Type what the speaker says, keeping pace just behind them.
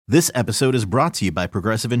This episode is brought to you by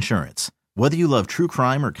Progressive Insurance. Whether you love true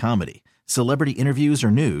crime or comedy, celebrity interviews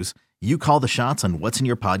or news, you call the shots on what's in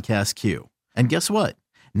your podcast queue. And guess what?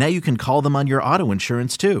 Now you can call them on your auto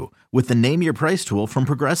insurance too with the Name Your Price tool from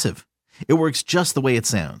Progressive. It works just the way it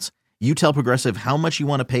sounds. You tell Progressive how much you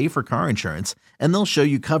want to pay for car insurance, and they'll show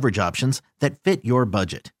you coverage options that fit your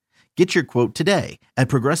budget. Get your quote today at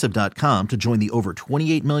Progressive.com to join the over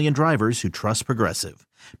 28 million drivers who trust Progressive.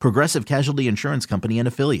 Progressive Casualty Insurance Company and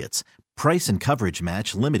Affiliates. Price and coverage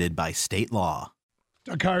match limited by state law.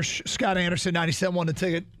 Doug Harsh, Scott Anderson, 97.1 The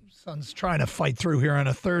Ticket. Sun's trying to fight through here on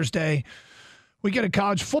a Thursday. We get a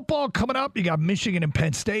college football coming up. You got Michigan and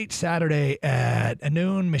Penn State Saturday at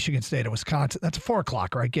noon. Michigan State and Wisconsin. That's 4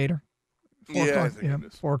 o'clock, right, Gator? 4 Yeah, o'clock? I think Yeah,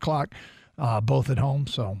 it is. 4 o'clock. Both at home,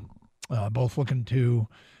 so both looking to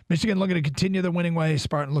Michigan looking to continue the winning way.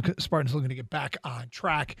 Spartans looking to get back on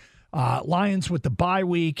track. Lions with the bye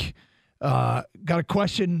week. Got a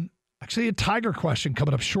question, actually a Tiger question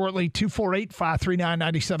coming up shortly.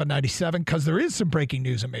 248-539-9797, because there is some breaking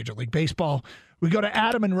news in Major League Baseball. We go to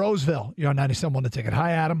Adam in Roseville. You're on 97.1 The Ticket.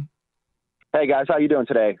 Hi, Adam. Hey, guys. How you doing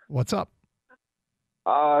today? What's up?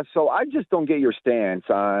 So I just don't get your stance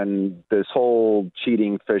on this whole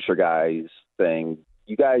cheating Fisher guys thing.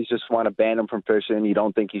 You guys just want to ban him from fishing. You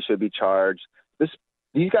don't think he should be charged.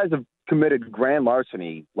 These guys have committed grand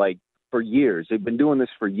larceny, like, for years. They've been doing this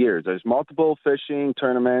for years. There's multiple fishing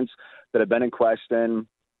tournaments that have been in question.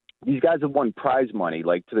 These guys have won prize money,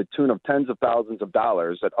 like, to the tune of tens of thousands of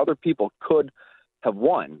dollars that other people could have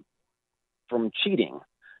won from cheating.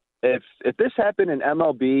 If this happened in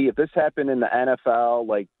MLB, if this happened in the NFL,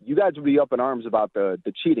 like, you guys would be up in arms about the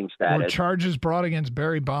cheating status. Were charges brought against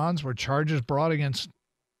Barry Bonds? Were charges brought against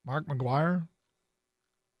Mark McGwire?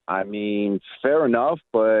 I mean, fair enough,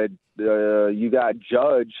 but you got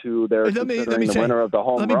Judge, who they're considering the winner of the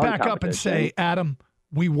home run competition. Let me back up and competition. say, Adam,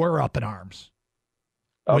 we were up in arms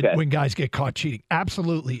when guys get caught cheating.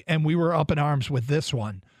 Absolutely. And we were up in arms with this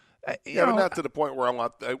one. But not to the point where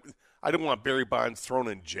I don't want Barry Bonds thrown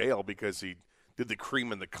in jail because he did the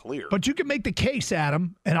cream in the clear. But you can make the case,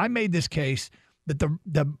 Adam, and I made this case,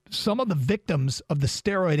 that some of the victims of the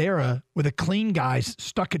steroid era were the clean guys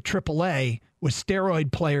stuck at AAA with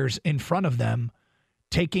steroid players in front of them,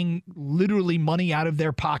 taking literally money out of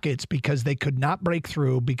their pockets because they could not break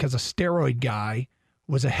through because a steroid guy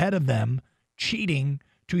was ahead of them, cheating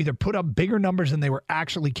to either put up bigger numbers than they were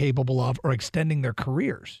actually capable of or extending their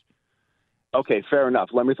careers. Okay, fair enough.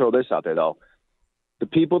 Let me throw this out there, though. The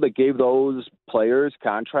people that gave those players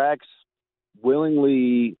contracts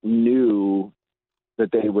willingly knew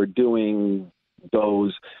that they were doing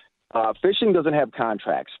those. Fishing doesn't have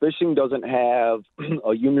contracts. Fishing doesn't have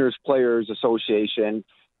a Juniors Players Association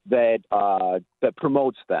that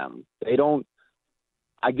promotes them. They don't.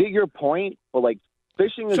 I get your point, but, like,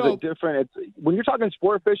 fishing is a different. When you're talking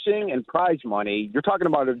sport fishing and prize money, you're talking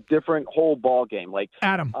about a different whole ball game. Like,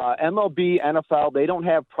 Adam, MLB, NFL, they don't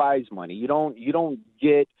have prize money. You don't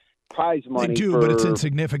get prize money. They do, but it's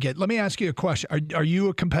insignificant. Let me ask you a question. Are you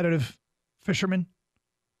a competitive fisherman?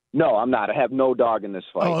 No, I'm not. I have no dog in this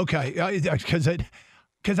fight. Oh, okay.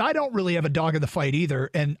 Because I don't really have a dog in the fight either,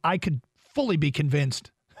 and I could fully be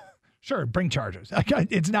convinced. Sure, bring charges.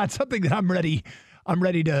 It's not something that I'm ready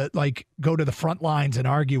to, like, go to the front lines and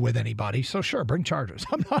argue with anybody. So sure, bring charges.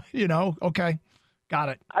 I'm not, okay, got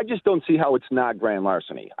it. I just don't see how it's not grand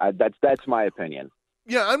larceny. That's my opinion.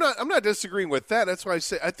 Yeah, I'm not disagreeing with that. That's why I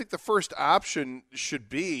say I think the first option should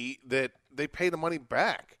be that they pay the money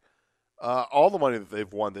back. All the money that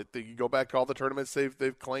they've won, that you go back to all the tournaments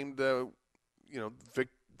they've claimed,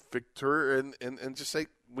 victor, and just say,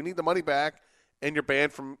 we need the money back, and you're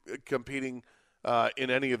banned from competing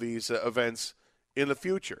in any of these events in the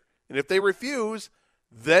future. And if they refuse,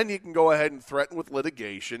 then you can go ahead and threaten with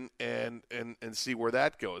litigation and see where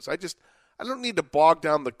that goes. I don't need to bog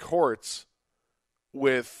down the courts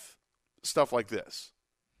with stuff like this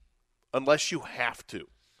unless you have to.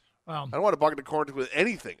 I don't want to bog the courts with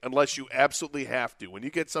anything unless you absolutely have to. When you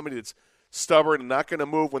get somebody that's stubborn and not going to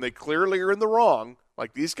move when they clearly are in the wrong,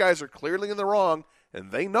 like these guys are clearly in the wrong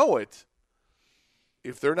and they know it,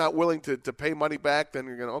 if they're not willing to pay money back, then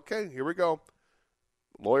you're going to, okay, here we go.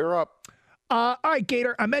 Lawyer up. All right,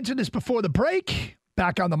 Gator, I mentioned this before the break.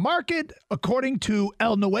 Back on the market, according to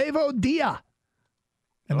El Nuevo Dia.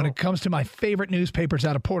 And when it comes to my favorite newspapers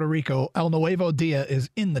out of Puerto Rico, El Nuevo Dia is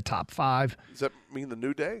in the top 5. Does that mean the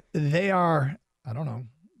New Day? They are, I don't know.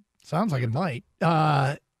 Sounds like it might.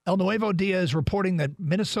 El Nuevo Dia is reporting that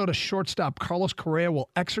Minnesota shortstop Carlos Correa will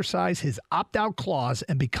exercise his opt-out clause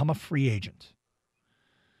and become a free agent.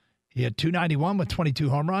 He had 291 with 22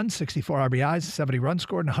 home runs, 64 RBIs, 70 runs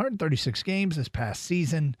scored in 136 games this past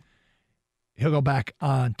season. He'll go back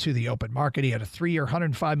on to the open market. He had a 3-year,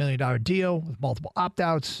 $105 million deal with multiple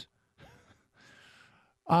opt-outs.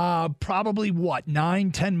 Probably,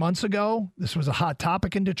 9-10 months ago, this was a hot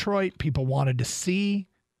topic in Detroit. People wanted to see,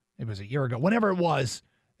 it was a year ago, whenever it was,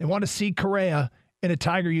 they wanted to see Correa in a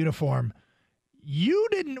Tiger uniform. You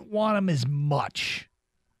didn't want him as much.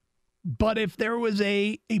 But if there was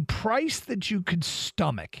a price that you could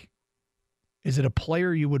stomach, is it a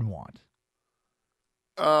player you would want?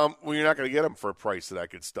 Well, you're not going to get him for a price that I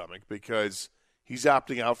could stomach because he's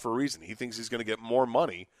opting out for a reason. He thinks he's going to get more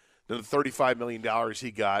money than the $35 million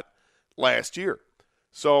he got last year.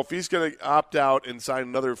 So if he's going to opt out and sign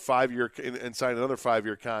another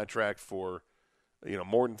 5-year contract for,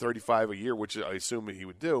 more than $35 a year, which I assume he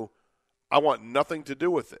would do, I want nothing to do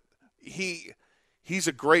with it. He's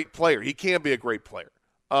a great player. He can be a great player.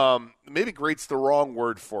 Maybe great's the wrong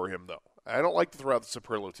word for him, though. I don't like to throw out the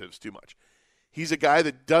superlatives too much. He's a guy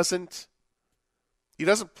that doesn't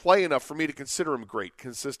play enough for me to consider him great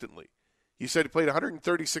consistently. You said he played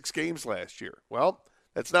 136 games last year. Well,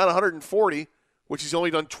 that's not 140, which he's only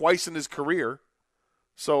done twice in his career.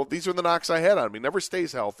 So these are the knocks I had on him. He never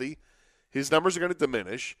stays healthy. His numbers are going to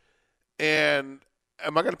diminish. And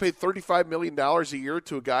am I going to pay $35 million a year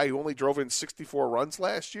to a guy who only drove in 64 runs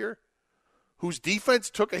last year? Whose defense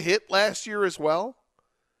took a hit last year as well?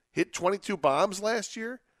 Hit 22 bombs last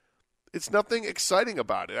year? It's nothing exciting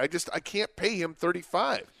about it. I can't pay him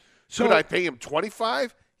 $35. So, could I pay him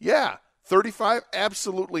 $25? Yeah. $35?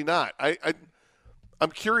 Absolutely not.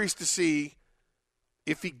 I'm curious to see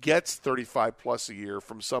if he gets $35 plus a year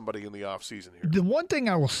from somebody in the offseason here. The one thing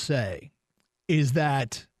I will say is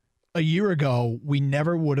that a year ago, we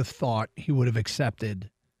never would have thought he would have accepted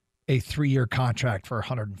a 3-year contract for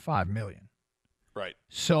 $105 million. Right.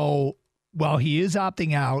 So while he is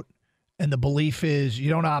opting out, and the belief is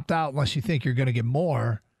you don't opt out unless you think you're going to get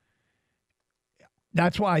more,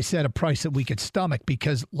 that's why I said a price that we could stomach,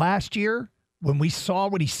 because last year when we saw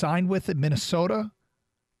what he signed with at Minnesota,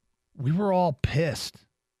 we were all pissed.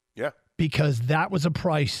 Yeah. Because that was a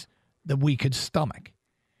price that we could stomach.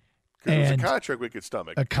 Because it was a contract we could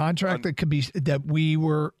stomach. A contract that could be, that we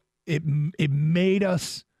were, it made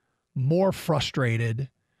us more frustrated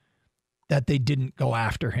that they didn't go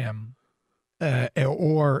after him.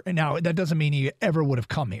 Or now that doesn't mean he ever would have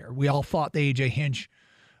come here. We all thought the AJ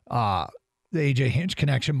Hinch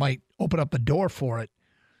connection might open up the door for it.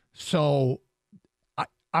 So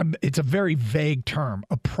it's a very vague term,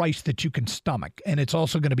 a price that you can stomach, and it's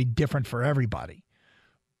also going to be different for everybody.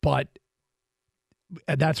 But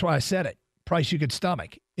that's why I said it, price you could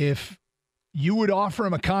stomach. If you would offer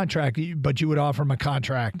him a contract, but you would offer him a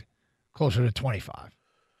contract closer to 25.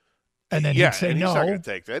 And then he'd say and no. He's not going to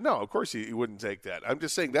take that. No, of course he wouldn't take that. I'm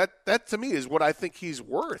just saying that to me is what I think he's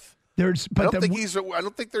worth. I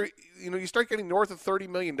don't think they're. You start getting north of $30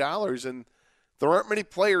 million, and there aren't many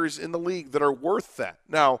players in the league that are worth that.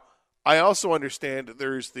 Now, I also understand that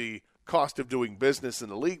there's the cost of doing business in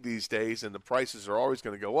the league these days, and the prices are always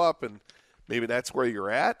going to go up, and maybe that's where you're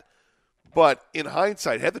at. But in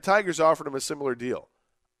hindsight, had the Tigers offered him a similar deal,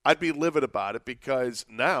 I'd be livid about it because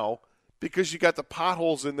you got the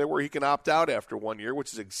potholes in there where he can opt out after 1 year,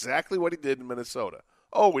 which is exactly what he did in Minnesota.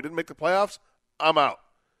 Oh, we didn't make the playoffs? I'm out.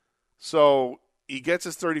 So he gets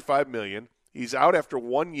his $35 million. He's out after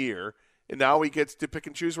 1 year, and now he gets to pick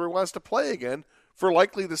and choose where he wants to play again for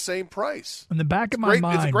likely the same price. In the back of my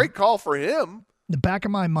mind, it's a great call for him. In the back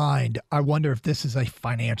of my mind, I wonder if this is a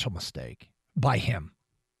financial mistake by him.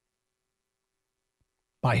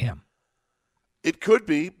 It could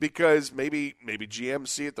be because maybe GMs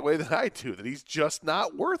see it the way that I do, that he's just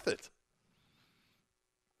not worth it.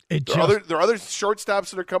 There are other shortstops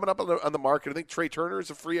that are coming up on the market. I think Trey Turner is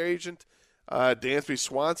a free agent. Dansby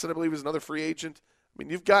Swanson, I believe, is another free agent. I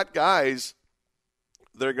mean, you've got guys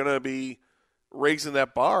that are going to be raising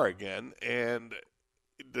that bar again, and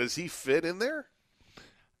does he fit in there?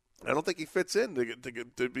 I don't think he fits in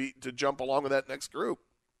to jump along with that next group.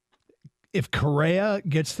 If Correa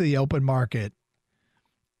gets to the open market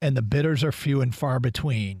and the bidders are few and far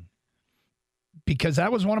between, because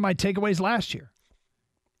that was one of my takeaways last year,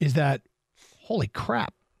 is that, holy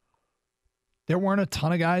crap, there weren't a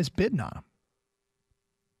ton of guys bidding on him.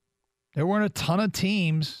 There weren't a ton of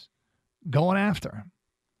teams going after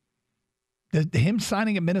him. Him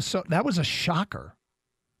signing at Minnesota, that was a shocker.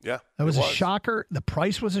 Yeah, that was a shocker. The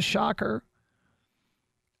price was a shocker.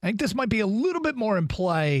 I think this might be a little bit more in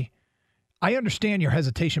play. I understand your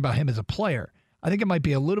hesitation about him as a player. I think it might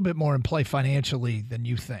be a little bit more in play financially than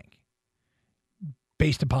you think,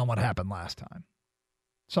 based upon what happened last time.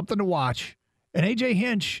 something to watch. And AJ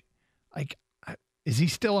Hinch, like, is he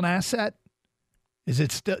still an asset? Is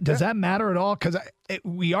it still? Does that matter at all? Because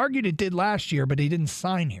we argued it did last year, but he didn't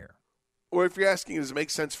sign here. Or if you're asking, does it make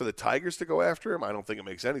sense for the Tigers to go after him? I don't think it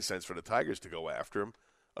makes any sense for the Tigers to go after him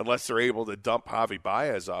unless they're able to dump Javi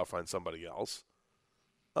Baez off on somebody else.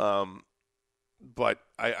 But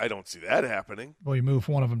I don't see that happening. Well, you move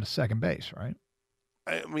one of them to second base, right?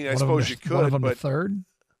 I mean, I suppose you could. One of them but to third?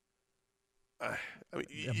 I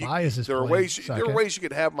mean, Baez is there are ways you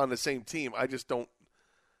could have them on the same team. I just don't.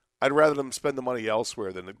 I'd rather them spend the money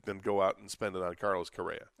elsewhere than go out and spend it on Carlos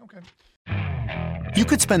Correa. Okay. You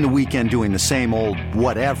could spend the weekend doing the same old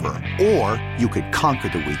whatever, or you could conquer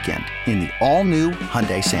the weekend in the all-new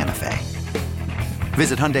Hyundai Santa Fe.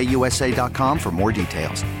 Visit HyundaiUSA.com for more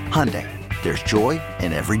details. Hyundai, there's joy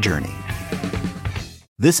in every journey.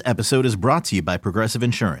 This episode is brought to you by Progressive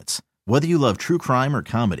Insurance. Whether you love true crime or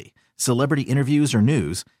comedy, celebrity interviews or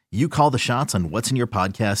news, you call the shots on what's in your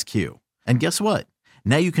podcast queue. And guess what?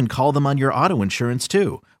 Now you can call them on your auto insurance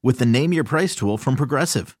too with the Name Your Price tool from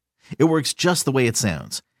Progressive. It works just the way it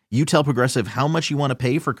sounds. You tell Progressive how much you want to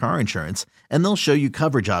pay for car insurance, and they'll show you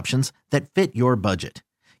coverage options that fit your budget.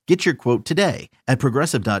 Get your quote today at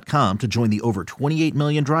Progressive.com to join the over 28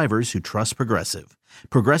 million drivers who trust Progressive.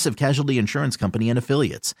 Progressive Casualty Insurance Company and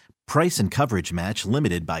Affiliates. Price and coverage match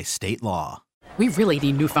limited by state law. We really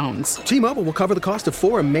need new phones. T-Mobile will cover the cost of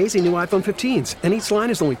 4 amazing new iPhone 15s, and each line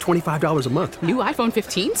is only $25 a month. New iPhone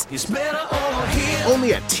 15s? It's better over here.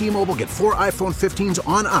 Only at T-Mobile, get 4 iPhone 15s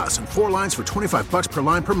on us and 4 lines for $25 per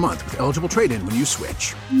line per month with eligible trade-in when you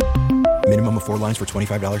switch. Minimum of 4 lines for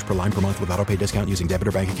 $25 per line per month with autopay discount using debit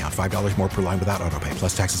or bank account. $5 more per line without autopay,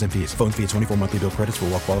 plus taxes and fees. Phone fee at 24 monthly bill credits for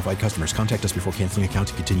well-qualified customers. Contact us before canceling account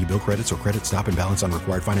to continue bill credits or credit stop and balance on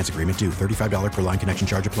required finance agreement due. $35 per line connection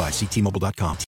charge applies. See T-Mobile.com.